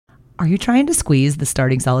Are you trying to squeeze the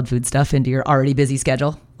starting solid food stuff into your already busy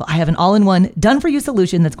schedule? Well, I have an all-in-one, done-for-you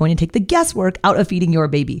solution that's going to take the guesswork out of feeding your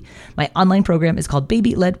baby. My online program is called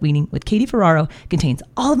Baby Led Weaning with Katie Ferraro. It contains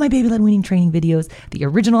all of my baby led weaning training videos, the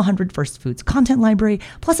original 100 First Foods content library,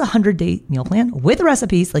 plus a 100-day meal plan with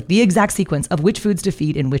recipes, like the exact sequence of which foods to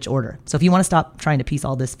feed in which order. So if you want to stop trying to piece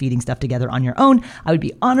all this feeding stuff together on your own, I would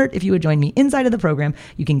be honored if you would join me inside of the program.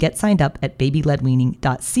 You can get signed up at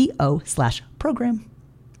babyledweaning.co/program.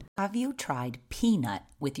 Have you tried peanut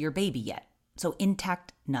with your baby yet? So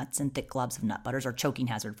intact nuts and thick globs of nut butters are choking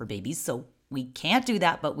hazard for babies. So we can't do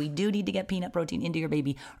that, but we do need to get peanut protein into your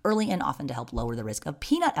baby early and often to help lower the risk of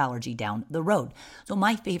peanut allergy down the road. So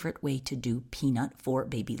my favorite way to do peanut for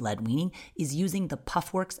baby-led weaning is using the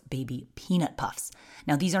Puffworks Baby Peanut Puffs.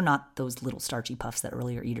 Now, these are not those little starchy puffs that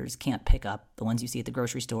earlier eaters can't pick up, the ones you see at the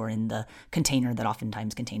grocery store in the container that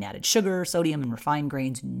oftentimes contain added sugar, sodium, and refined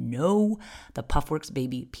grains. No, the Puffworks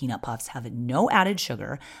Baby Peanut Puffs have no added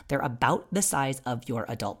sugar. They're about the size of your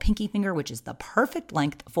adult pinky finger, which is the perfect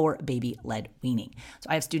length for baby-led weaning. So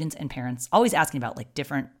I have students and parents always asking about like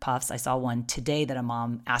different puffs. I saw one today that a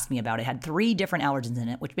mom asked me about. It had 3 different allergens in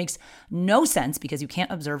it, which makes no sense because you can't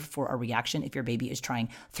observe for a reaction if your baby is trying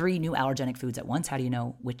 3 new allergenic foods at once. How do you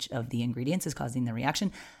know which of the ingredients is causing the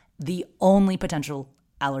reaction? The only potential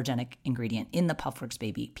allergenic ingredient in the Puffworks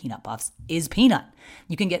Baby Peanut Puffs is peanut.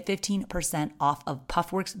 You can get 15% off of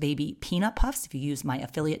Puffworks Baby Peanut Puffs if you use my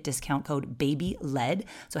affiliate discount code BABYLED.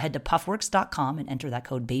 So head to puffworks.com and enter that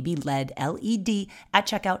code BABYLED, LED, at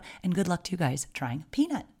checkout. And good luck to you guys trying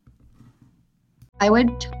peanut. I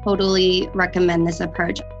would totally recommend this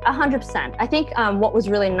approach. 100%. I think what was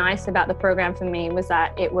really nice about the program for me was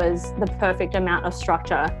that it was the perfect amount of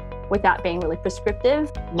structure without being really prescriptive.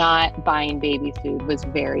 Not buying baby food was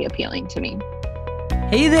very appealing to me.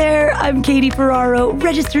 Hey there, I'm Katie Ferraro,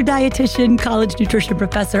 registered dietitian, college nutrition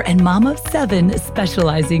professor, and mom of 7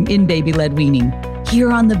 specializing in baby-led weaning.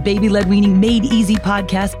 Here on the Baby-Led Weaning Made Easy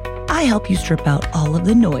podcast, I help you strip out all of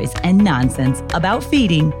the noise and nonsense about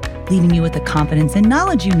feeding, leaving you with the confidence and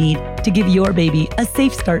knowledge you need to give your baby a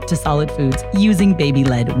safe start to solid foods using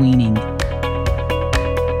baby-led weaning.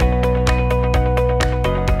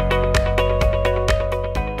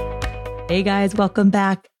 Hey guys, welcome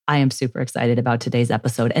back. I am super excited about today's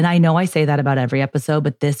episode. And I know I say that about every episode,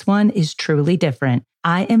 but this one is truly different.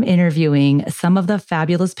 I am interviewing some of the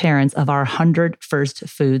fabulous parents of our 100 First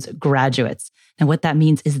Foods graduates. And what that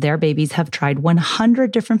means is their babies have tried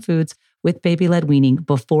 100 different foods with baby-led weaning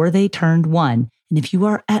before they turned 1. And if you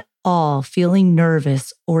are at all feeling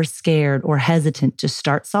nervous or scared or hesitant to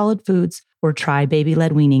start solid foods or try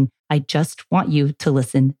baby-led weaning, I just want you to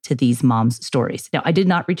listen to these moms' stories. Now, I did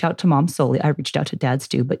not reach out to moms solely. I reached out to dads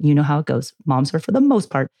too, but you know how it goes. Moms are, for the most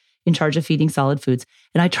part, in charge of feeding solid foods.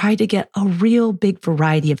 And I tried to get a real big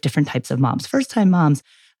variety of different types of moms. First-time moms,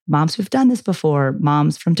 moms who've done this before,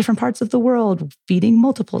 moms from different parts of the world, feeding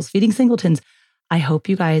multiples, feeding singletons. I hope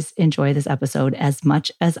you guys enjoy this episode as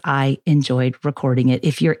much as I enjoyed recording it.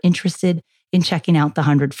 If you're interested in checking out the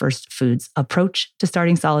 100 First Foods approach to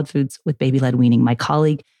starting solid foods with baby-led weaning, my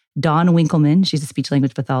colleague, Dawn Winkleman, she's a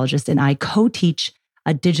speech-language pathologist, and I co-teach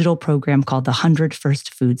a digital program called the 100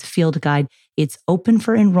 First Foods Field Guide. It's open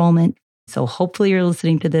for enrollment, so hopefully you're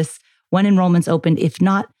listening to this when enrollment's open. If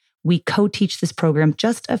not, we co-teach this program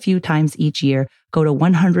just a few times each year. Go to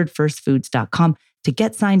 100firstfoods.com to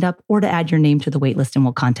get signed up or to add your name to the waitlist, and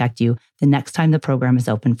we'll contact you the next time the program is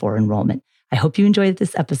open for enrollment. I hope you enjoyed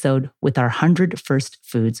this episode with our 100 First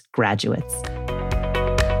Foods graduates.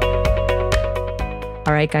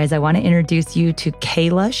 All right, guys, I want to introduce you to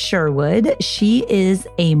Kayla Sherwood. She is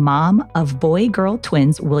a mom of boy-girl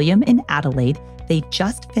twins, William and Adelaide. They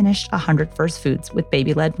just finished 100 First Foods with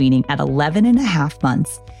baby-led weaning at 11 and a half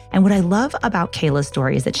months. And what I love about Kayla's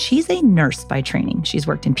story is that she's a nurse by training. She's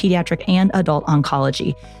worked in pediatric and adult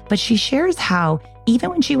oncology, but she shares how even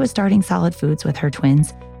when she was starting solid foods with her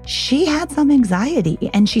twins, she had some anxiety.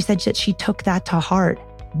 And she said that she took that to heart.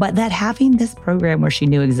 But that having this program where she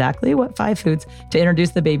knew exactly what 5 foods to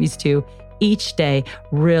introduce the babies to each day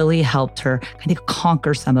really helped her kind of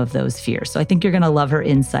conquer some of those fears. So I think you're going to love her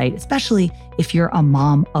insight, especially if you're a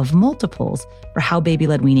mom of multiples, for how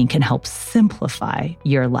baby-led weaning can help simplify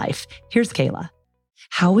your life. Here's Kayla.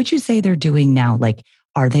 How would you say they're doing now? Like,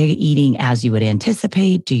 are they eating as you would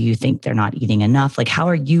anticipate? Do you think they're not eating enough? Like, how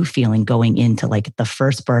are you feeling going into like the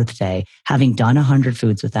first birthday, having done 100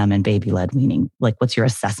 foods with them and baby-led weaning? Like, what's your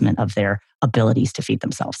assessment of their abilities to feed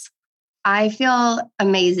themselves? I feel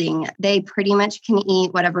amazing. They pretty much can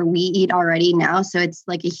eat whatever we eat already now. So it's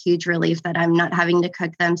like a huge relief that I'm not having to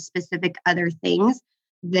cook them specific other things.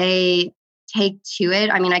 They take to it.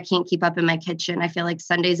 I mean, I can't keep up in my kitchen. I feel like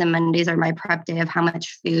Sundays and Mondays are my prep day of how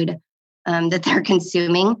much food that they're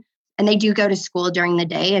consuming. And they do go to school during the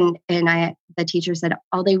day. And the teacher said,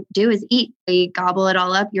 all they do is eat. They gobble it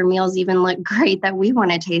all up. Your meals even look great that we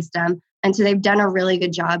want to taste them. And so they've done a really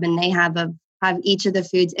good job, and they have each of the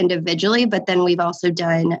foods individually, but then we've also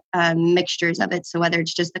done mixtures of it. So whether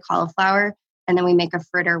it's just the cauliflower, and then we make a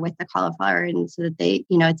fritter with the cauliflower, and so that they,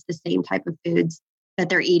 it's the same type of foods that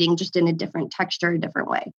they're eating, just in a different texture, a different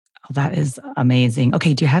way. Oh, that is amazing.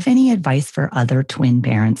 Okay. Do you have any advice for other twin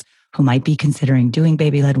parents who might be considering doing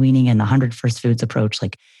baby-led weaning and the 100 First Foods approach?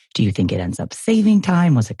 Like, do you think it ends up saving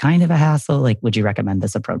time? Was it kind of a hassle? Like, would you recommend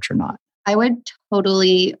this approach or not? I would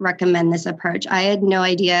totally recommend this approach. I had no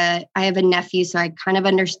idea. I have a nephew, so I kind of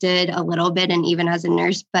understood a little bit, and even as a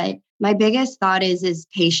nurse, but my biggest thought is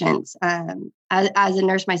patience. As a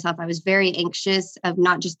nurse myself, I was very anxious of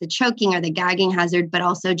not just the choking or the gagging hazard, but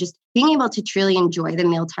also just being able to truly enjoy the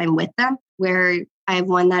mealtime with them, where I have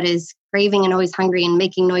one that is craving and always hungry and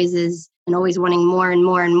making noises and always wanting more and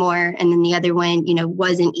more and more. And then the other one,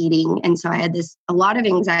 wasn't eating. And so I had a lot of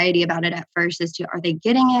anxiety about it at first as to, are they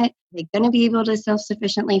getting it? Are they going to be able to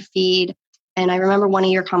self-sufficiently feed? And I remember one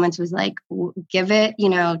of your comments was like, give it,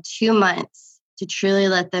 2 months to truly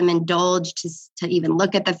let them indulge, to even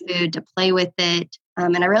look at the food, to play with it.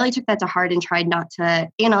 And I really took that to heart and tried not to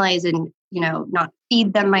analyze and, not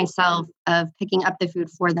feed them myself, of picking up the food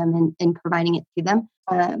for them and providing it to them.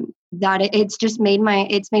 That it's just made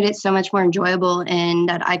it so much more enjoyable, and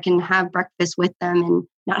that I can have breakfast with them and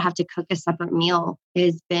not have to cook a separate meal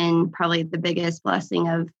has been probably the biggest blessing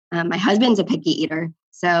of, my husband's a picky eater.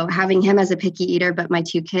 So having him as a picky eater, but my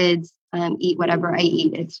 2 kids eat whatever I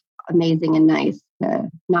eat, it's amazing and nice to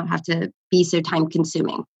not have to be so time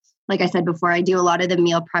consuming. Like I said before, I do a lot of the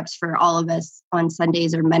meal preps for all of us on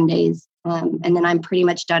Sundays or Mondays. And then I'm pretty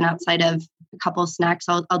much done outside of a couple of snacks.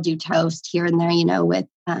 I'll do toast here and there, with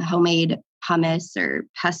homemade hummus or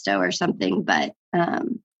pesto or something. But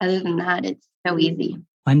other than that, it's so easy.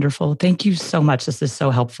 Wonderful. Thank you so much. This is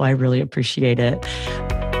so helpful. I really appreciate it.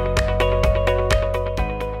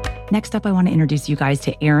 Next up, I want to introduce you guys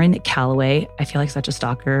to Erin Callaway. I feel like such a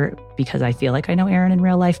stalker because I feel like I know Erin in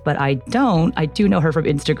real life, but I don't. I do know her from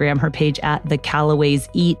Instagram. Her page at The Callaways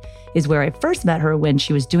Eat is where I first met her when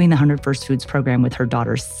she was doing the 100 First Foods program with her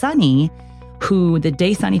daughter, Sunny, who the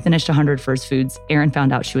day Sunny finished 100 First Foods, Erin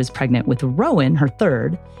found out she was pregnant with Rowan, her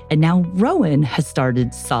third. And now Rowan has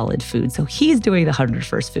started Solid Food. So he's doing the 100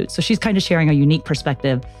 First Foods. So she's kind of sharing a unique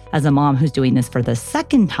perspective as a mom who's doing this for the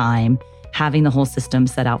second time, having the whole system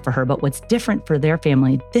set out for her. But what's different for their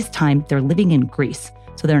family, this time they're living in Greece.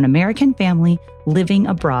 So they're an American family living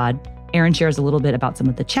abroad. Erin shares a little bit about some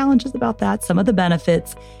of the challenges about that, some of the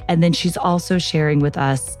benefits. And then she's also sharing with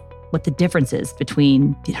us what the difference is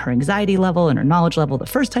between her anxiety level and her knowledge level the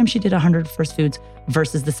first time she did 100 First Foods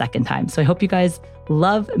versus the second time. So I hope you guys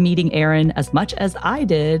love meeting Erin as much as I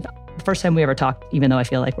did the first time we ever talked, even though I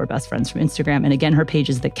feel like we're best friends from Instagram. And again, her page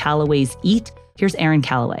is The Callaways Eat. Here's Erin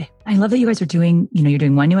Callaway. I love that you guys are doing, you're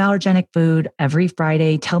doing one new allergenic food every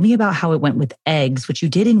Friday. Tell me about how it went with eggs, which you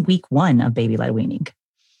did in week 1 of baby-led weaning.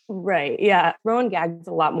 Right. Yeah. Rowan gags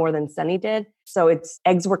a lot more than Sunny did. So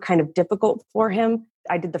eggs were kind of difficult for him.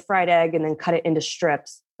 I did the fried egg and then cut it into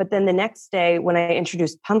strips. But then the next day when I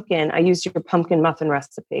introduced pumpkin, I used your pumpkin muffin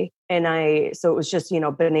recipe. So it was just,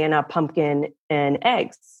 banana, pumpkin, and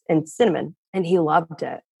eggs and cinnamon. And he loved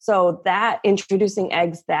it. So that introducing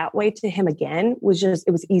eggs that way to him again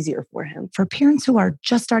it was easier for him. For parents who are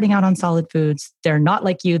just starting out on solid foods, they're not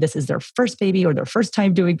like you. This is their first baby or their first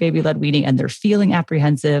time doing baby-led weaning, and they're feeling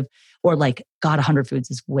apprehensive or like, God, 100 foods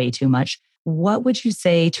is way too much. What would you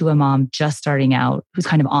say to a mom just starting out who's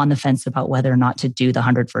kind of on the fence about whether or not to do the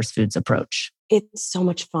 100 First Foods approach? It's so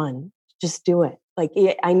much fun. Just do it.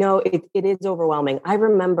 I know it is overwhelming. I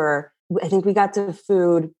remember, I think we got to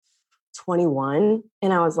food 21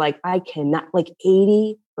 and I was like, I cannot,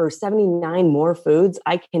 80 or 79 more foods.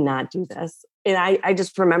 I cannot do this. And I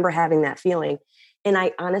just remember having that feeling. And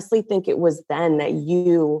I honestly think it was then that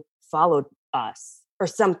you followed us or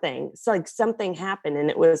something. So something happened and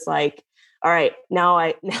it was like, all right, now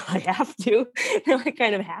I have to, now I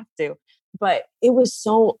kind of have to, but it was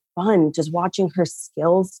so fun just watching her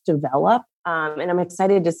skills develop. And I'm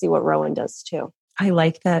excited to see what Rowan does too. I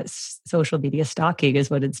like that social media stalking is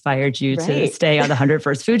what inspired you to stay on the 100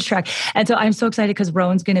 First Foods track. And so I'm so excited because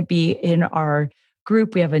Rowan's going to be in our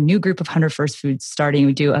group. We have a new group of 100 First Foods starting.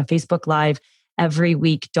 We do a Facebook Live every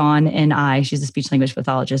week. Dawn and I, she's a speech language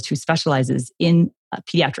pathologist who specializes in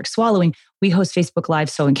pediatric swallowing, we host Facebook Live.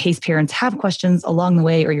 So in case parents have questions along the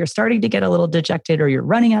way, or you're starting to get a little dejected or you're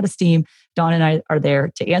running out of steam, Dawn and I are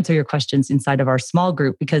there to answer your questions inside of our small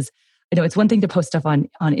group, because I know it's one thing to post stuff on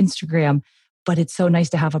Instagram, but it's so nice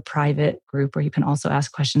to have a private group where you can also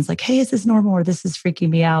ask questions like, hey, is this normal? Or this is freaking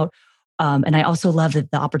me out. And I also love the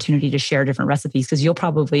opportunity to share different recipes, because you'll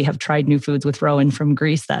probably have tried new foods with Rowan from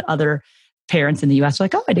Greece that other parents in the US are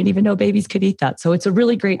like, oh, I didn't even know babies could eat that. So it's a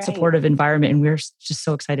really great supportive environment. And we're just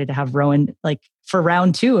so excited to have Rowan for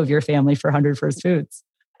round 2 of your family for 100 First Foods.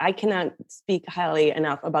 I cannot speak highly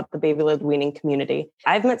enough about the baby-led weaning community.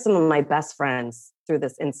 I've met some of my best friends through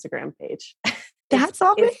this Instagram page. That's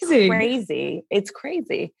amazing. It's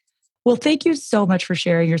crazy. Well, thank you so much for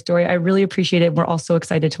sharing your story. I really appreciate it. We're also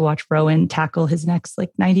excited to watch Rowan tackle his next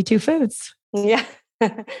 92 foods. Yeah,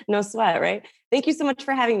 no sweat, right? Thank you so much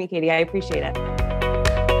for having me, Katie. I appreciate it.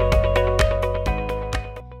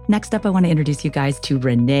 Next up, I want to introduce you guys to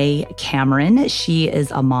Renee Cameron. She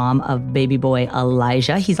is a mom of baby boy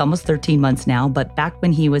Elijah. He's almost 13 months now, but back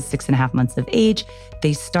when he was 6.5 months of age,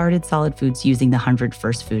 they started Solid Foods using the 100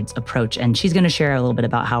 First Foods approach. And she's going to share a little bit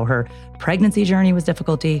about how her pregnancy journey was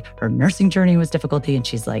difficulty, her nursing journey was difficulty, and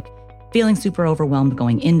she's feeling super overwhelmed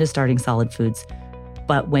going into starting Solid Foods.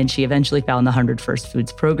 But when she eventually found the 100 First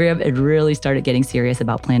Foods program, it really started getting serious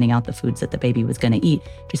about planning out the foods that the baby was going to eat.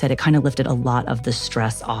 She said it kind of lifted a lot of the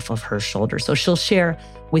stress off of her shoulders. So she'll share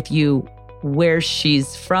with you where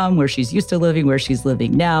she's from, where she's used to living, where she's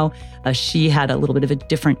living now. She had a little bit of a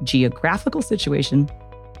different geographical situation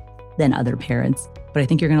than other parents, but I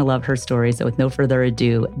think you're going to love her story. So with no further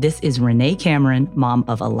ado, this is Renee Cameron, mom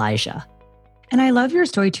of Elijah. And I love your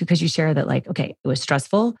story too, because you share that okay, it was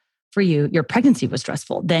stressful for you. Your pregnancy was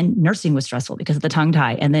stressful. Then nursing was stressful because of the tongue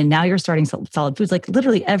tie. And then now you're starting Solid Foods.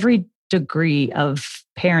 Literally every degree of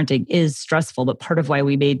parenting is stressful. But part of why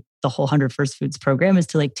we made the whole 100 First Foods program is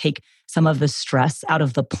to take some of the stress out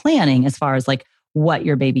of the planning as far as what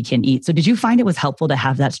your baby can eat. So did you find it was helpful to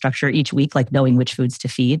have that structure each week, knowing which foods to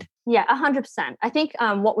feed? Yeah, 100%. I think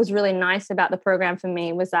what was really nice about the program for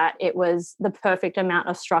me was that it was the perfect amount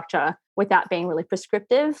of structure without being really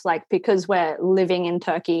prescriptive. Because we're living in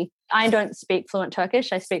Turkey, I don't speak fluent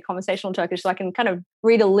Turkish. I speak conversational Turkish, so I can kind of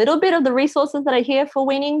read a little bit of the resources that I hear for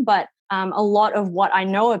weaning, but a lot of what I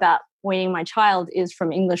know about weaning my child is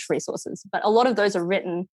from English resources. But a lot of those are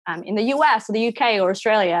written in the US or the UK or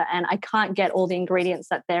Australia, and I can't get all the ingredients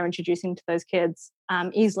that they're introducing to those kids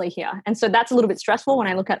easily here. And so that's a little bit stressful when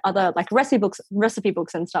I look at other recipe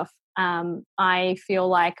books and stuff. I feel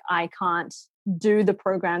like I can't do the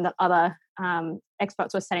program that other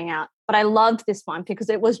experts were setting out. But I loved this one because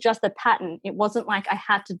it was just a pattern. It wasn't like I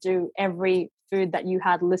had to do every food that you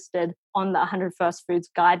had listed on the 100 First Foods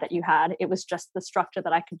guide that you had. It was just the structure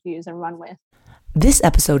that I could use and run with. This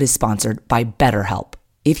episode is sponsored by BetterHelp.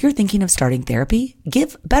 If you're thinking of starting therapy,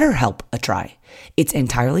 give BetterHelp a try. It's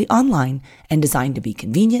entirely online and designed to be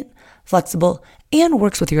convenient, flexible, and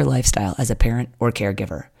works with your lifestyle as a parent or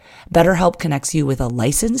caregiver. BetterHelp connects you with a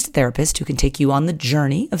licensed therapist who can take you on the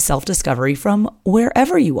journey of self-discovery from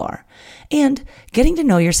wherever you are. And getting to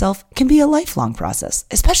know yourself can be a lifelong process,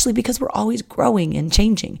 especially because we're always growing and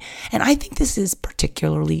changing. And I think this is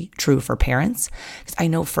particularly true for parents, because I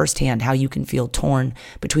know firsthand how you can feel torn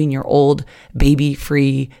between your old,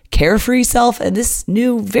 baby-free, carefree self and this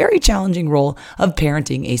new, very challenging role of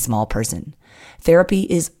parenting a small person. Therapy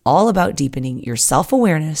is all about deepening your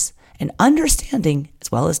self-awareness and understanding,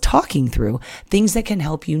 as well as talking through things that can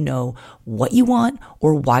help you know what you want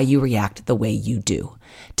or why you react the way you do.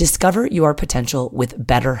 Discover your potential with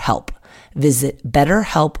BetterHelp. Visit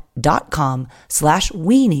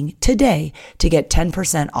betterhelp.com/weaning today to get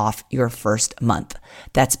 10% off your first month.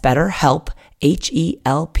 That's BetterHelp,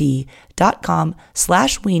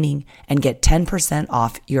 HELP.com/weaning, and get 10%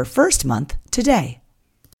 off your first month today.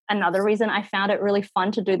 Another reason I found it really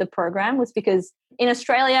fun to do the program was because in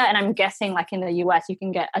Australia, and I'm guessing in the US, you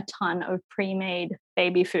can get a ton of pre-made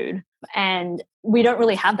baby food. And we don't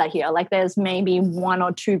really have that here. There's maybe 1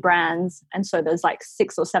 or 2 brands. And so there's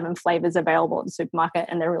 6 or 7 flavors available at the supermarket,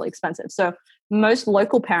 and they're really expensive. So most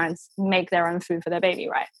local parents make their own food for their baby,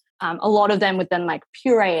 right? A lot of them would then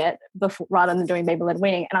puree it before, rather than doing baby-led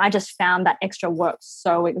weaning. And I just found that extra work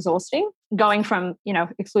so exhausting. Going from,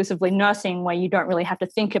 exclusively nursing, where you don't really have to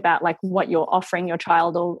think about what you're offering your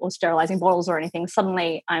child or sterilizing bottles or anything.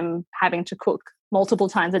 Suddenly I'm having to cook multiple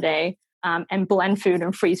times a day and blend food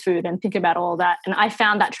and freeze food and think about all of that. And I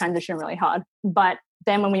found that transition really hard. But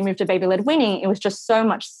then when we moved to baby-led weaning, it was just so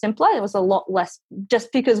much simpler. It was a lot less,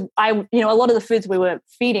 just because a lot of the foods we were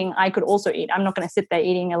feeding, I could also eat. I'm not going to sit there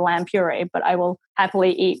eating a lamb puree, but I will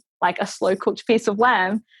happily eat like a slow cooked piece of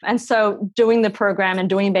lamb. And so doing the program and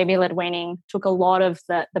doing baby-led weaning took a lot of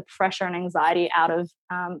the pressure and anxiety out of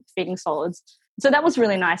feeding solids. So that was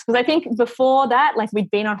really nice, because I think before that, like we'd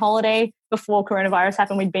been on holiday before coronavirus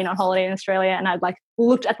happened, we'd been on holiday in Australia, and I'd like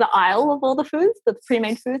looked at the aisle of all the foods, the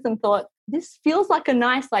pre-made foods, and thought, this feels like a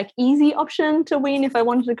nice, like easy option to wean if I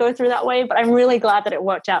wanted to go through that way. But I'm really glad that it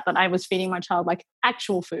worked out, that I was feeding my child like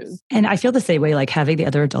actual food. And I feel the same way, like having the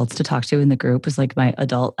other adults to talk to in the group was like my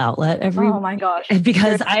adult outlet Oh my gosh.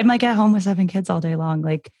 because I'm like at home with 7 kids all day long,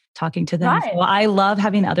 like talking to them. Right. So I love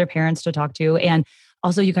having other parents to talk to. And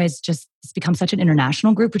also you guys it's become such an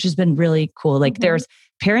international group, which has been really cool. Like there's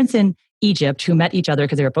parents in Egypt who met each other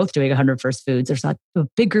because they were both doing 100 First Foods. There's a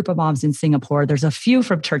big group of moms in Singapore. There's a few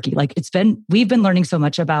from Turkey. Like we've been learning so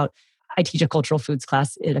much about, I teach a cultural foods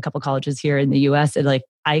class in a couple colleges here in the US. And like,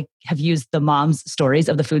 I have used the moms' stories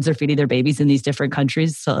of the foods they're feeding their babies in these different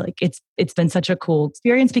countries. So like, it's been such a cool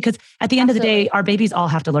experience, because at the end of the day, our babies all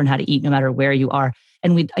have to learn how to eat no matter where you are.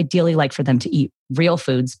 And we'd ideally like for them to eat real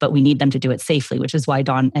foods, but we need them to do it safely, which is why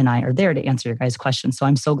Dawn and I are there to answer your guys' questions. So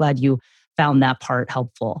I'm so glad you found that part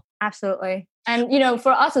helpful. Absolutely. And,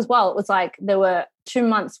 for us as well, it was like there were 2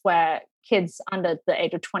 months where kids under the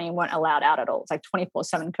age of 20 weren't allowed out at all. It's like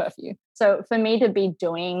 24/7 curfew. So for me to be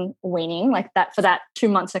doing weaning like that for that 2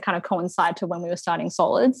 months to kind of coincide to when we were starting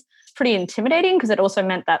solids, it's pretty intimidating, because it also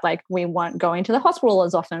meant that like we weren't going to the hospital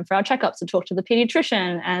as often for our checkups to talk to the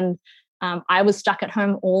pediatrician. And I was stuck at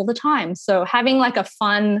home all the time. So having like a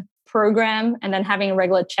fun program and then having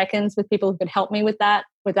regular check-ins with people who could help me with that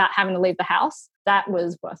without having to leave the house, that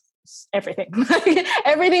was worth everything.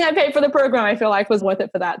 Everything I paid for the program, I feel like was worth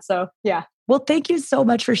it for that. So yeah. Well, thank you so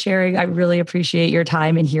much for sharing. I really appreciate your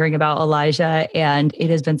time and hearing about Elijah. And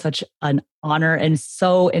it has been such an honor and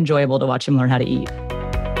so enjoyable to watch him learn how to eat.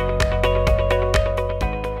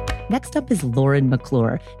 Next up is Lauren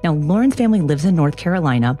McClure. Now, Lauren's family lives in North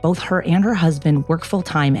Carolina. Both her and her husband work full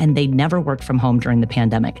time, and they never worked from home during the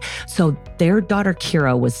pandemic. So their daughter,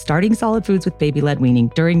 Kira, was starting Solid Foods with baby-led weaning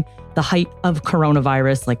during the height of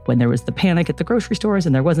coronavirus, like when there was the panic at the grocery stores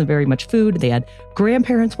and there wasn't very much food. They had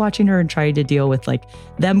grandparents watching her and trying to deal with like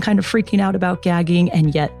them kind of freaking out about gagging.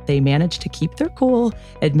 And yet they managed to keep their cool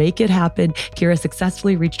and make it happen. Kira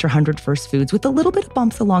successfully reached her 100 First Foods with a little bit of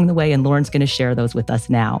bumps along the way. And Lauren's going to share those with us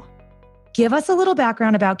now. Give us a little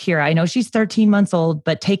background about Kira. I know she's 13 months old,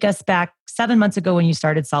 but take us back 7 months ago when you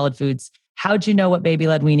started Solid Foods. How'd you know what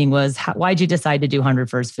baby-led weaning was? Why'd you decide to do 100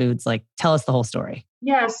 First Foods? Like, tell us the whole story.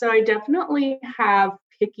 Yeah, so I definitely have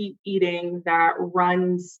picky eating that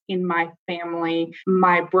runs in my family.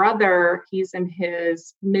 My brother, he's in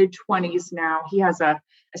his mid-20s now. He has a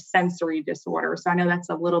sensory disorder. So I know that's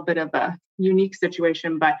a little bit of a unique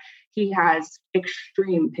situation, but he has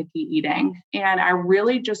extreme picky eating. And I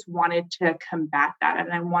really just wanted to combat that.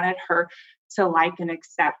 And I wanted her to like and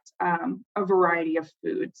accept a variety of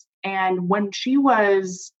foods. And when she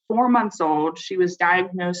was 4 months old, she was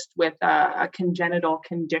diagnosed with a congenital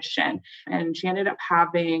condition. And she ended up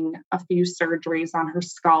having a few surgeries on her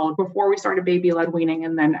skull before we started baby-led weaning,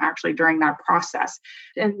 and then actually during that process.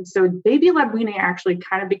 And so baby-led weaning actually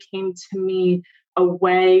kind of became to me a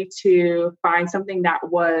way to find something that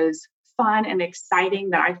was fun and exciting,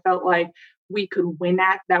 that I felt like we could win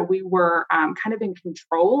at, that we were kind of in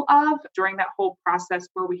control of during that whole process,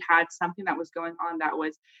 where we had something that was going on that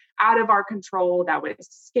was out of our control, that was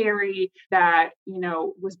scary, that,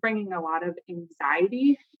 was bringing a lot of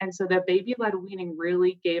anxiety. And so the baby-led weaning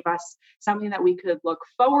really gave us something that we could look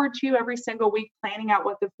forward to every single week, planning out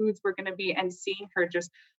what the foods were going to be and seeing her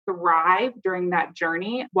just thrive during that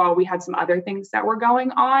journey while we had some other things that were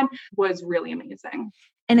going on was really amazing.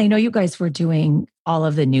 And I know you guys were doing all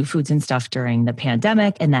of the new foods and stuff during the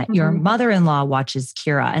pandemic, and that your mother-in-law watches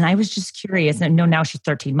Kira. And I was just curious, and I know now she's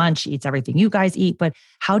 13 months, she eats everything you guys eat, but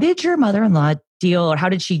how did your mother-in-law deal, or how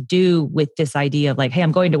did she do with this idea of like, hey,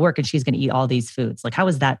 I'm going to work and she's going to eat all these foods? Like, how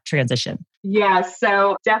was that transition? Yeah,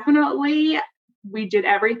 so definitely we did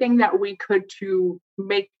everything that we could to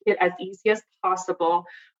make it as easy as possible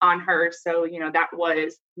on her. So, that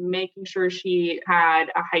was making sure she had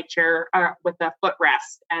a high chair with a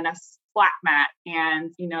footrest and a flat mat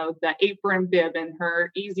and, the apron bib and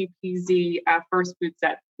her easy peasy first food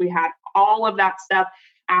set. We had all of that stuff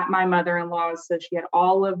at my mother-in-law's. So she had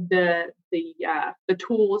all of the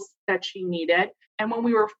tools that she needed. And when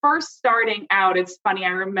we were first starting out, it's funny, I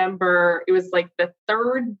remember it was like the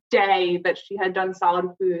third day that she had done Solid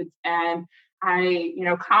Foods, and I,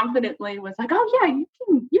 confidently was like, oh yeah,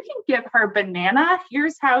 you can give her banana.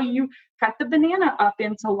 Here's how you cut the banana up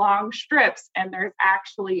into long strips. And there's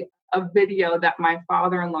actually a video that my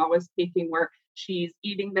father-in-law was taking where she's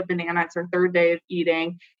eating the banana. It's her third day of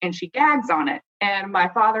eating and she gags on it. And my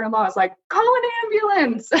father-in-law is like, call an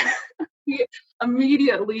ambulance. He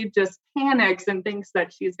immediately just panics and thinks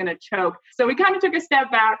that she's going to choke. So we kind of took a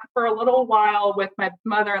step back for a little while with my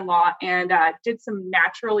mother-in-law and did some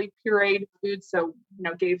naturally pureed foods. So,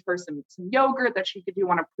 gave her some yogurt that she could do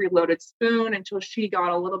on a preloaded spoon until she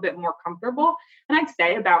got a little bit more comfortable. And I'd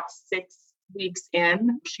say about 6 weeks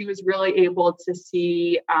in, she was really able to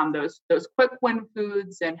see those quick win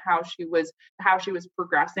foods and how she was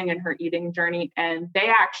progressing in her eating journey. And they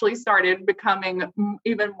actually started becoming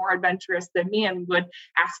even more adventurous than me and would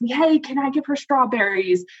ask me, "Hey, can I give her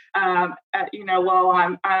strawberries?" While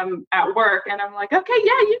I'm at work, and I'm like, "Okay,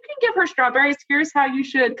 yeah, you can give her strawberries. Here's how you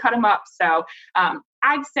should cut them up." So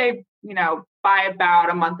I'd say, by about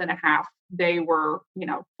a month and a half, they were,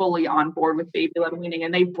 fully on board with baby-led weaning,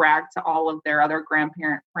 and they bragged to all of their other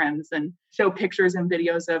grandparent friends and show pictures and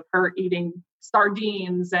videos of her eating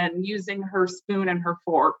sardines and using her spoon and her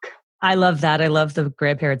fork. I love that. I love the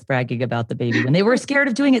grandparents bragging about the baby when they were scared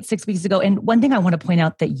of doing it 6 weeks ago. And one thing I want to point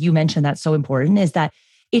out that you mentioned that's so important is that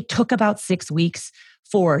it took about 6 weeks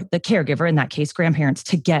for the caregiver, in that case, grandparents,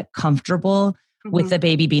 to get comfortable with the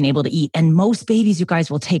baby being able to eat. And most babies, you guys,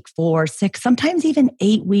 will take 4, 6, sometimes even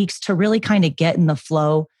 8 weeks to really kind of get in the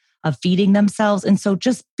flow of feeding themselves. And so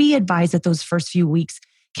just be advised that those first few weeks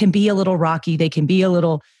can be a little rocky. They can be a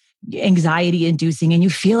little anxiety inducing, and you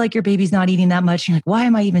feel like your baby's not eating that much. You're like, why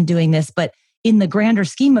am I even doing this? But in the grander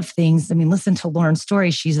scheme of things, I mean, listen to Lauren's story.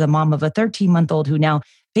 She's the mom of a 13-month-old who now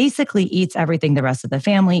basically eats everything the rest of the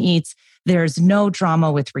family eats. There's no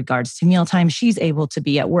drama with regards to mealtime. She's able to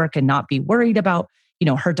be at work and not be worried about,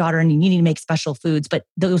 her daughter and needing to make special foods. But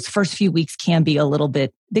those first few weeks can be a little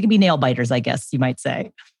bit, they can be nail biters, I guess you might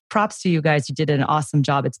say. Props to you guys. You did an awesome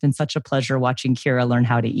job. It's been such a pleasure watching Kira learn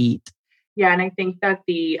how to eat. Yeah. And I think that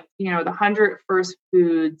the 100 first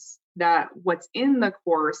foods, that what's in the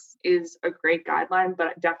course is a great guideline,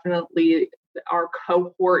 but definitely our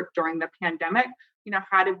cohort during the pandemic,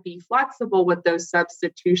 how to be flexible with those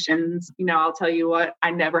substitutions. I'll tell you what,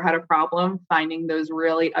 I never had a problem finding those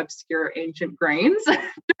really obscure ancient grains.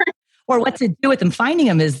 Or what to do with them. Finding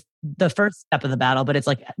them is the first step of the battle, but it's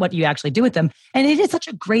like what you actually do with them. And it is such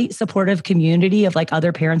a great supportive community of like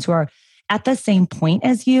other parents who are at the same point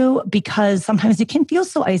as you, because sometimes it can feel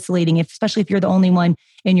so isolating, especially if you're the only one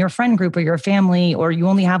in your friend group or your family, or you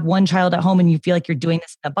only have one child at home and you feel like you're doing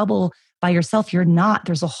this in a bubble by yourself. You're not.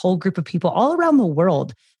 There's a whole group of people all around the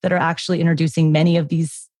world that are actually introducing many of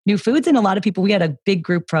these new foods. And a lot of people, we had a big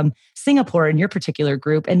group from Singapore in your particular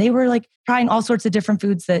group, and they were like trying all sorts of different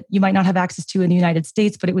foods that you might not have access to in the United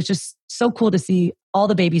States. But it was just so cool to see all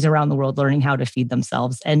the babies around the world learning how to feed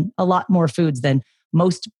themselves, and a lot more foods than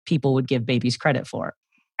most people would give babies credit for.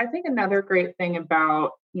 I think another great thing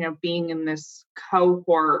about, being in this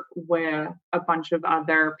cohort with a bunch of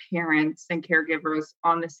other parents and caregivers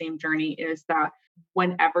on the same journey is that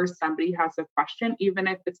whenever somebody has a question, even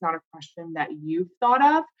if it's not a question that you've thought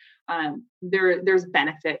of, there's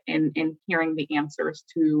benefit in hearing the answers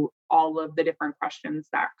to all of the different questions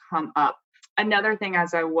that come up. Another thing,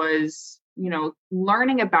 as I was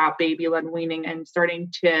learning about baby-led weaning and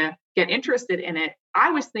starting to get interested in it,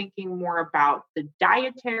 I was thinking more about the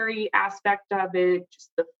dietary aspect of it, just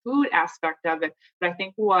the food aspect of it. But I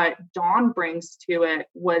think what Dawn brings to it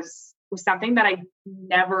was something that I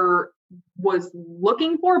never was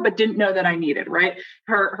looking for, but didn't know that I needed, right?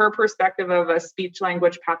 Her perspective of a speech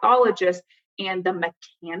language pathologist and the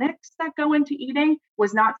mechanics that go into eating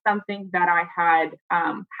was not something that I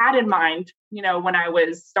had in mind, when I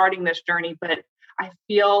was starting this journey, but I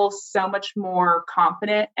feel so much more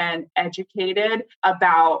confident and educated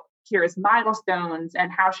about Kira's milestones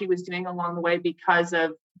and how she was doing along the way because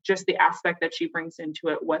of just the aspect that she brings into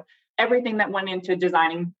it with everything that went into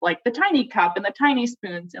designing like the tiny cup and the tiny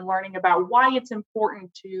spoons and learning about why it's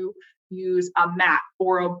important to use a mat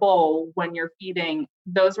or a bowl when you're feeding.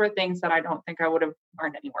 Those were things that I don't think I would have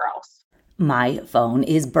learned anywhere else. My phone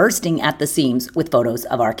is bursting at the seams with photos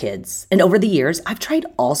of our kids. And over the years, I've tried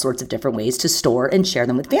all sorts of different ways to store and share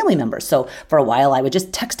them with family members. So for a while, I would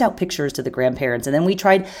just text out pictures to the grandparents. And then we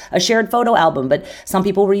tried a shared photo album, but some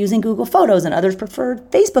people were using Google Photos and others preferred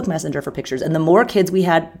Facebook Messenger for pictures. And the more kids we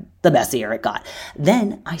had, the messier it got.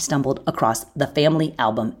 Then I stumbled across the Family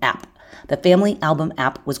Album app. The Family Album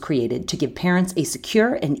app was created to give parents a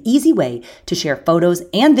secure and easy way to share photos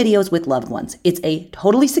and videos with loved ones. It's a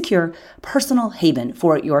totally secure, personal haven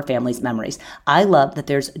for your family's memories. I love that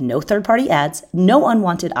there's no third-party ads, no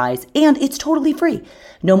unwanted eyes, and it's totally free.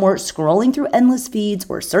 No more scrolling through endless feeds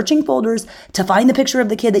or searching folders to find the picture of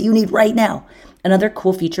the kid that you need right now. Another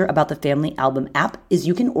cool feature about the Family Album app is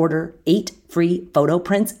you can order 8 free photo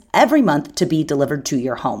prints every month to be delivered to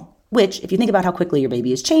your home. Which, if you think about how quickly your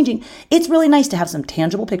baby is changing, it's really nice to have some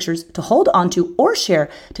tangible pictures to hold onto or share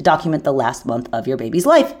to document the last month of your baby's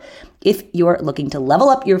life. If you're looking to level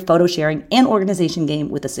up your photo sharing and organization game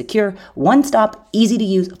with a secure, one-stop,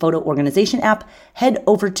 easy-to-use photo organization app, head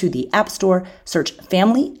over to the App Store, search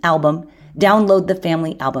Family Album, download the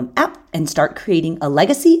Family Album app, and start creating a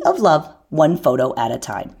legacy of love one photo at a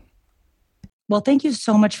time. Well, thank you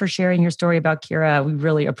so much for sharing your story about Kira. We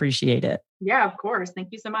really appreciate it. Yeah, of course.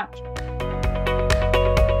 Thank you so much.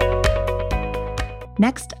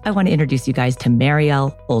 Next, I want to introduce you guys to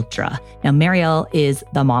Marielle Ultra. Now, Marielle is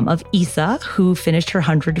the mom of Isa, who finished her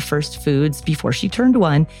 100 first foods before she turned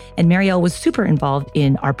 1. And Marielle was super involved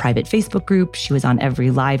in our private Facebook group. She was on every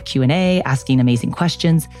live Q&A, asking amazing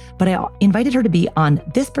questions. But I invited her to be on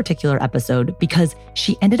this particular episode because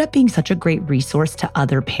she ended up being such a great resource to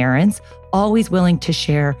other parents, always willing to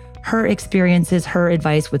share her experiences, her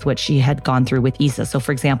advice with what she had gone through with Isa. So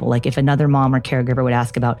for example, like if another mom or caregiver would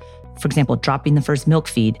ask about, for example, dropping the first milk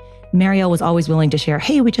feed, Marielle was always willing to share,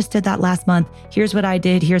 hey, we just did that last month. Here's what I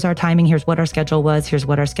did. Here's our timing. Here's what our schedule was. Here's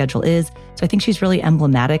what our schedule is. So I think she's really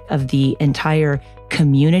emblematic of the entire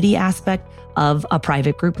community aspect of a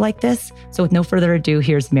private group like this. So with no further ado,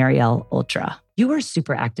 here's Marielle Ultra. You were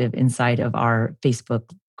super active inside of our Facebook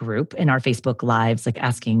group and our Facebook lives, like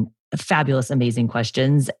asking fabulous, amazing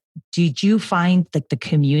questions. Did you find like the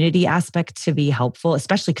community aspect to be helpful,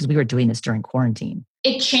 especially because we were doing this during quarantine?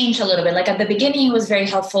 It changed a little bit. Like at the beginning, it was very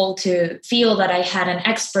helpful to feel that I had an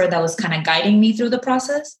expert that was kind of guiding me through the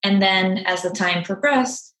process. And then as the time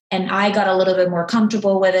progressed and I got a little bit more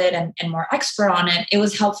comfortable with it and more expert on it, it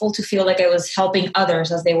was helpful to feel like I was helping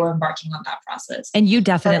others as they were embarking on that process. And you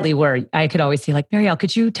definitely were. I could always see like, Marielle,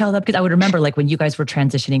 could you tell them? Because I would remember like when you guys were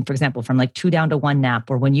transitioning, for example, from like 2 down to 1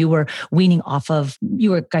 nap, or when you were weaning off of,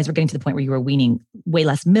 guys were getting to the point where you were weaning way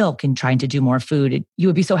less milk and trying to do more food. You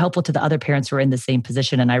would be so helpful to the other parents who are in the same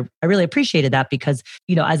position. And I really appreciated that because,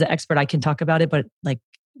 as an expert, I can talk about it, but like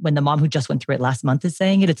when the mom who just went through it last month is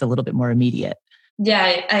saying it, it's a little bit more immediate.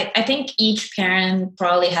 Yeah, I think each parent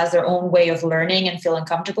probably has their own way of learning and feeling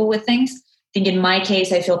comfortable with things. I think in my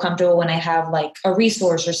case, I feel comfortable when I have like a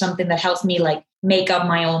resource or something that helps me like make up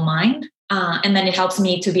my own mind. And then it helps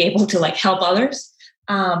me to be able to like help others.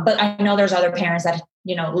 But I know there's other parents that,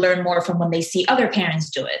 learn more from when they see other parents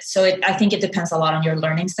do it. So I think it depends a lot on your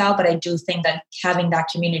learning style, but I do think that having that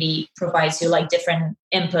community provides you like different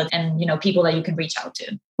input and, people that you can reach out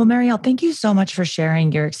to. Well, Marielle, thank you so much for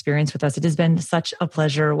sharing your experience with us. It has been such a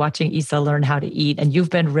pleasure watching Isa learn how to eat, and you've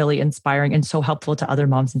been really inspiring and so helpful to other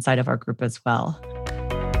moms inside of our group as well.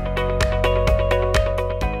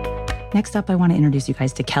 Next up, I want to introduce you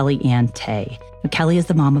guys to Kelly Ann Tay. Now, Kelly is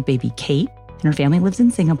the mom of baby Kate, and her family lives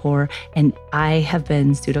in Singapore. And I have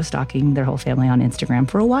been pseudo-stalking their whole family on Instagram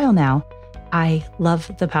for a while now. I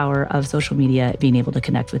love the power of social media, being able to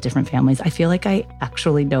connect with different families. I feel like I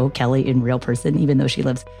actually know Kelly in real person, even though she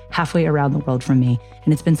lives halfway around the world from me.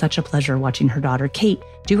 And it's been such a pleasure watching her daughter, Kate,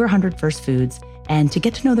 do her 100 first foods and to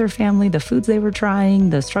get to know their family, the foods they were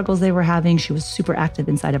trying, the struggles they were having. She was super active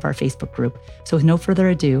inside of our Facebook group. So with no further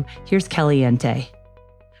ado, here's Kelly Ann Tay.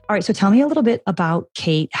 All right, so tell me a little bit about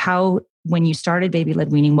Kate, when you started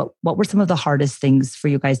baby-led weaning, what were some of the hardest things for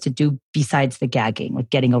you guys to do besides the gagging,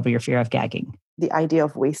 like getting over your fear of gagging? The idea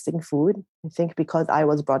of wasting food. I think because I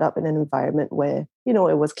was brought up in an environment where, it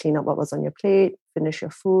was clean up what was on your plate, finish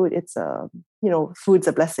your food. It's food's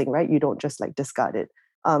a blessing, right? You don't just like discard it.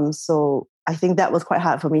 So I think that was quite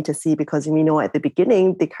hard for me to see because, at the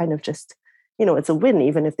beginning, they kind of just, it's a win,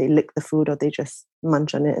 even if they lick the food or they just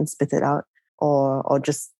munch on it and spit it out or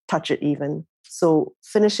just touch it even. So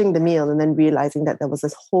finishing the meal and then realizing that there was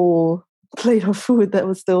this whole plate of food that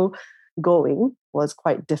was still going was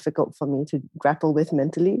quite difficult for me to grapple with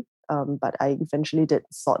mentally. But I eventually did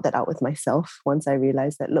sort that out with myself once I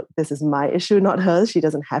realized that, look, this is my issue, not hers. She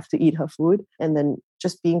doesn't have to eat her food. And then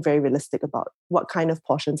just being very realistic about what kind of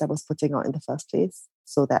portions I was putting out in the first place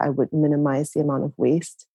so that I would minimize the amount of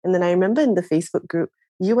waste. And then I remember in the Facebook group,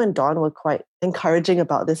 you and Dawn were quite encouraging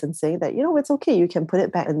about this and saying that, it's okay. You can put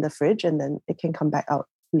it back in the fridge and then it can come back out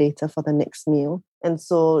later for the next meal. And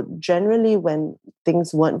so generally when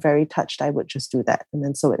things weren't very touched, I would just do that. And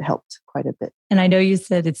then so it helped quite a bit. And I know you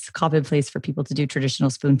said it's commonplace for people to do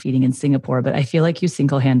traditional spoon feeding in Singapore, but I feel like you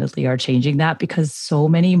single-handedly are changing that because so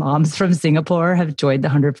many moms from Singapore have joined the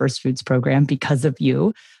 100 First Foods program because of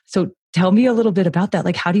you. So tell me a little bit about that.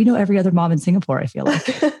 Like, how do you know every other mom in Singapore, I feel like?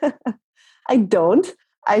 I don't.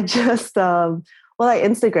 I just, I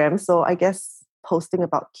Instagram. So I guess posting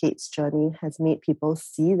about Kate's journey has made people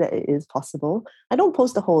see that it is possible. I don't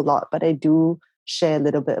post a whole lot, but I do share a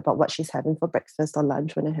little bit about what she's having for breakfast or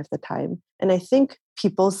lunch when I have the time. And I think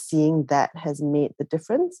people seeing that has made the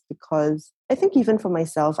difference, because I think even for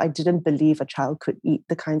myself, I didn't believe a child could eat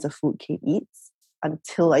the kinds of food Kate eats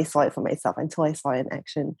until I saw it for myself, until I saw it in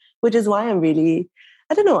action, which is why I'm really,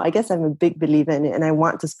 I don't know, I guess I'm a big believer in it, and I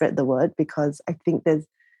want to spread the word, because I think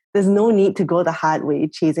there's no need to go the hard way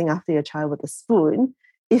chasing after your child with a spoon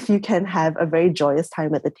if you can have a very joyous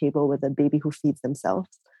time at the table with a baby who feeds themselves.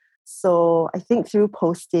 So I think through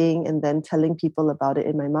posting and then telling people about it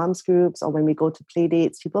in my mom's groups or when we go to play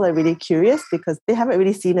dates, people are really curious because they haven't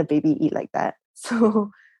really seen a baby eat like that.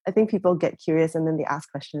 So I think people get curious and then they ask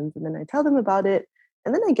questions and then I tell them about it.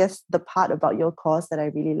 And then I guess the part about your course that I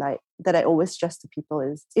really like, that I always stress to people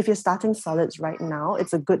is if you're starting solids right now,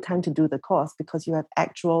 it's a good time to do the course because you have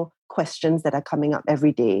actual questions that are coming up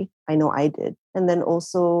every day. I know I did. And then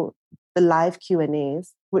also the live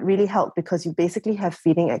Q&As would really help because you basically have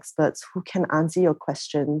feeding experts who can answer your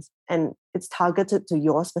questions, and it's targeted to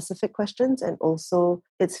your specific questions, and also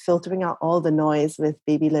it's filtering out all the noise with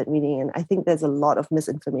baby-led weaning. And I think there's a lot of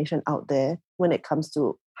misinformation out there when it comes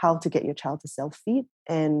to how to get your child to self-feed.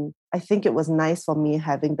 And I think it was nice for me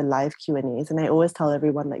having the live Q&As. And I always tell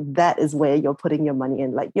everyone, like, that is where you're putting your money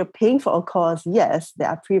in. Like, you're paying for a course. Yes, there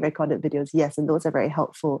are pre-recorded videos. Yes, and those are very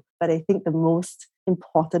helpful. But I think the most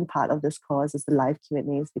important part of this course is the live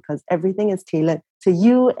Q&As because everything is tailored to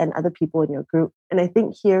you and other people in your group. And I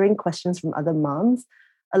think hearing questions from other moms,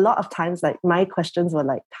 a lot of times, like, my questions were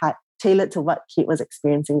like tailored to what Kate was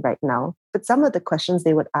experiencing right now. But some of the questions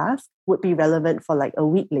they would ask would be relevant for like a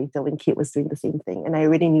week later when Kate was doing the same thing. And I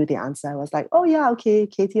already knew the answer. I was like, oh yeah, okay,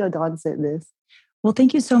 Katie or Dawn said this. Well,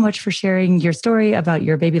 thank you so much for sharing your story about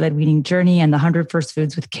your baby-led weaning journey and the 100 First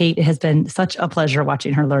Foods with Kate. It has been such a pleasure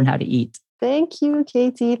watching her learn how to eat. Thank you,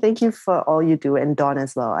 Katie. Thank you for all you do, and Dawn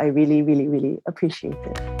as well. I really, really, really appreciate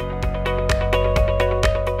it.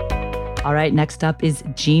 All right, next up is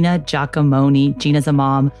Gina Giacomoni. Gina's a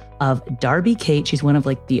mom of Darby Kate. She's one of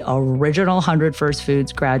like the original 100 First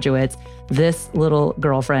Foods graduates. This little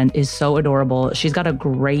girlfriend is so adorable. She's got a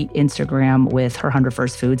great Instagram with her 100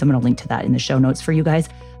 First Foods. I'm going to link to that in the show notes for you guys.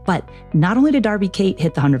 But not only did Darby Kate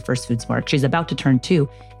hit the 100 First Foods mark, she's about to turn 2.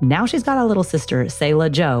 Now she's got a little sister,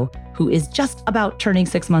 Selah Jo, who is just about turning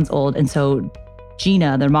 6 months old. And so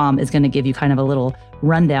Gina, their mom, is going to give you kind of a little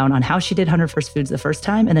rundown on how she did 100 First Foods the first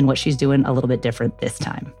time and then what she's doing a little bit different this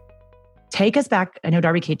time. Take us back. I know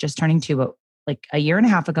Darby Kate just turning 2, but like a year and a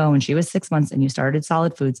half ago when she was 6 months and you started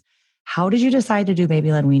Solid Foods, how did you decide to do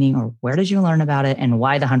baby-led weaning, or where did you learn about it, and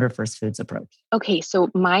why the 100 First Foods approach? Okay, so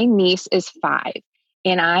my niece is 5.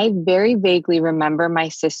 And I very vaguely remember my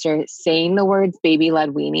sister saying the words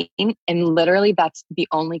baby-led weaning. And literally that's the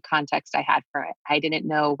only context I had for it. I didn't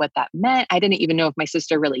know what that meant. I didn't even know if my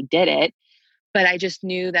sister really did it. But I just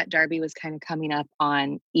knew that Darby was kind of coming up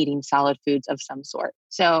on eating solid foods of some sort.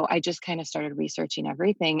 So I just kind of started researching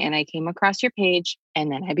everything. And I came across your page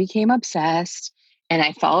and then I became obsessed. And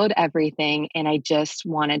I followed everything. And I just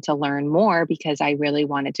wanted to learn more because I really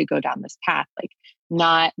wanted to go down this path. Like,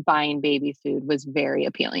 not buying baby food was very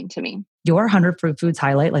appealing to me. Your 100 Foods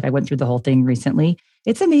highlight, like I went through the whole thing recently.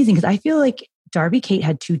 It's amazing because I feel like Darby Kate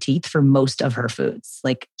had 2 teeth for most of her foods.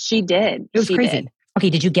 Like, she did. It was crazy. Okay,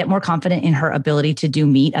 did you get more confident in her ability to do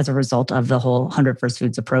meat as a result of the whole 100 First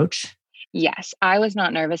Foods approach? Yes, I was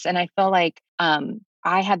not nervous. And I feel like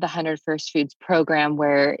I had the 100 First Foods program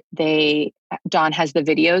where Dawn has the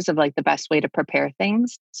videos of like the best way to prepare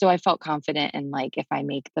things. So I felt confident in like, if I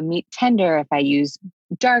make the meat tender, if I use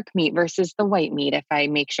dark meat versus the white meat, if I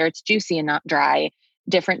make sure it's juicy and not dry,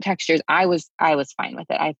 different textures, I was fine with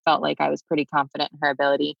it. I felt like I was pretty confident in her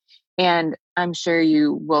ability. And I'm sure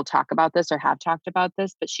you will talk about this or have talked about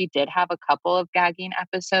this, but she did have a couple of gagging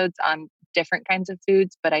episodes on different kinds of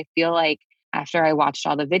foods. But I feel like after I watched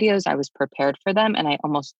all the videos, I was prepared for them and I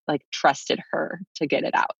almost like trusted her to get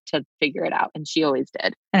it out, to figure it out. And she always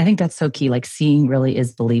did. And I think that's so key. Like, seeing really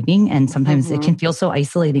is believing. And sometimes it can feel so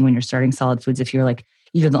isolating when you're starting Solid Foods if you're like,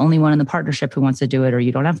 you're the only one in the partnership who wants to do it, or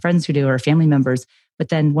you don't have friends who do, or family members. But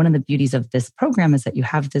then one of the beauties of this program is that you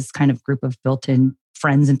have this kind of group of built-in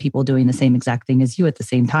friends and people doing the same exact thing as you at the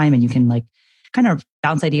same time. And you can like kind of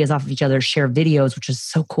bounce ideas off of each other, share videos, which is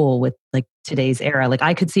so cool with like today's era. Like,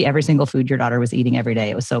 I could see every single food your daughter was eating every day.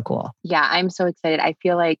 It was so cool. Yeah, I'm so excited. I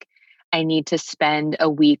feel like I need to spend a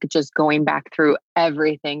week just going back through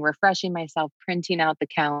everything, refreshing myself, printing out the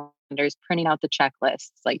calendars, printing out the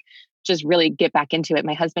checklists, like just really get back into it.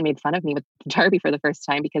 My husband made fun of me with Darby for the first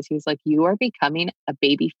time because he was like, you are becoming a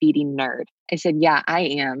baby feeding nerd. I said, yeah, I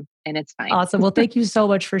am. and it's fine. Awesome. Well, thank you so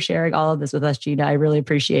much for sharing all of this with us, Gina. I really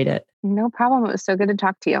appreciate it. No problem. It was so good to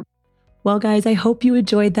talk to you. Well, guys, I hope you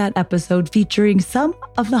enjoyed that episode featuring some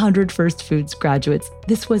of the 100 First Foods graduates.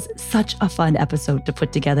 This was such a fun episode to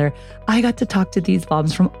put together. I got to talk to these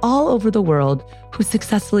moms from all over the world who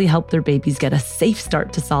successfully helped their babies get a safe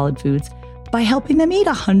start to solid foods by helping them eat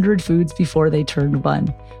 100 foods before they turned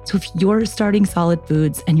 1. So if you're starting solid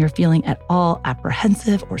foods and you're feeling at all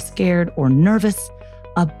apprehensive or scared or nervous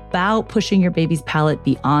about pushing your baby's palate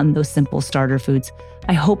beyond those simple starter foods,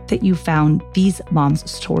 I hope that you found these moms'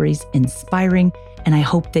 stories inspiring, and I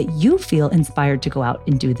hope that you feel inspired to go out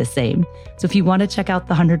and do the same. So if you want to check out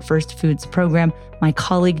the 100 First Foods program, my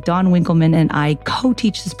colleague Dawn Winkleman and I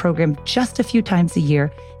co-teach this program just a few times a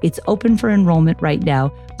year. It's open for enrollment right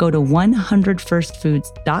now. Go to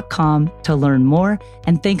 100firstfoods.com to learn more.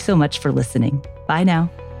 And thanks so much for listening. Bye now.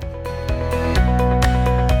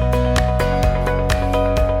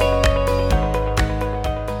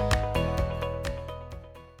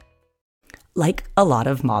 Like a lot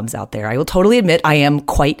of moms out there, I will totally admit I am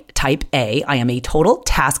quite type A. I am a total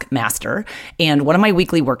taskmaster. And one of my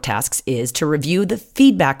weekly work tasks is to review the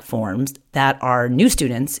feedback forms that our new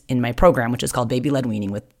students in my program, which is called Baby-Led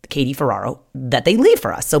Weaning with Katie Ferraro, that they leave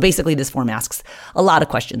for us. So basically this form asks a lot of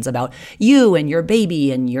questions about you and your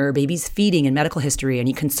baby's feeding and medical history,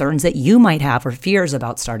 any concerns that you might have or fears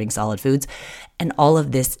about starting solid foods. And all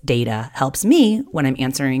of this data helps me when I'm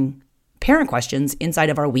answering parent questions inside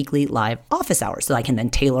of our weekly live office hours, so I can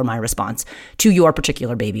then tailor my response to your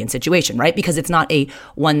particular baby and situation, right? Because it's not a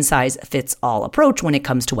one-size-fits-all approach when it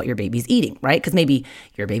comes to what your baby's eating, right? Because maybe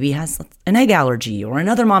your baby has an egg allergy, or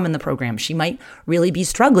another mom in the program, she might really be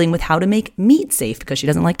struggling with how to make meat safe because she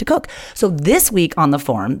doesn't like to cook. So this week on the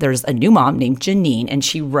forum, there's a new mom named Janine, and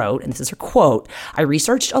she wrote, and this is her quote, "I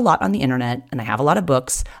researched a lot on the internet, and I have a lot of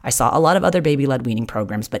books. I saw a lot of other baby-led weaning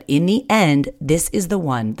programs, but in the end, this is the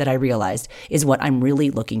one that I realized is what I'm really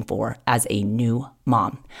looking for as a new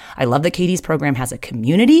mom. I love that Katie's program has a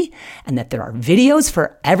community and that there are videos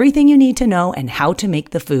for everything you need to know and how to make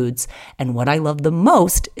the foods. And what I love the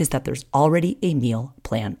most is that there's already a meal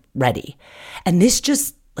plan ready." And this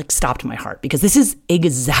just stopped my heart, because this is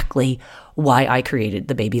exactly why I created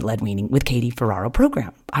the Baby-Led Weaning with Katie Ferraro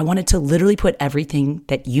program. I wanted to literally put everything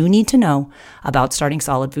that you need to know about starting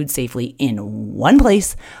solid food safely in one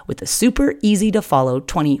place with a super easy to follow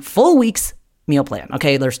 20 full weeks meal plan.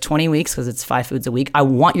 Okay, there's 20 weeks because it's 5 foods a week. I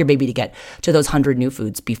want your baby to get to those 100 new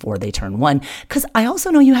foods before they turn 1, because I also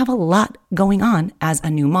know you have a lot going on as a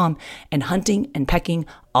new mom and hunting and pecking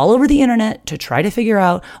all over the internet to try to figure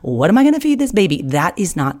out, what am I going to feed this baby? That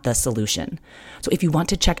is not the solution. So if you want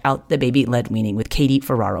to check out the Baby-Led Weaning with Katie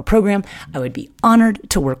Ferraro program, I would be honored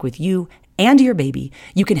to work with you and your baby.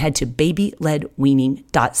 You can head to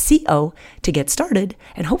babyledweaning.co to get started,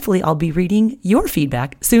 and hopefully I'll be reading your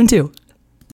feedback soon too.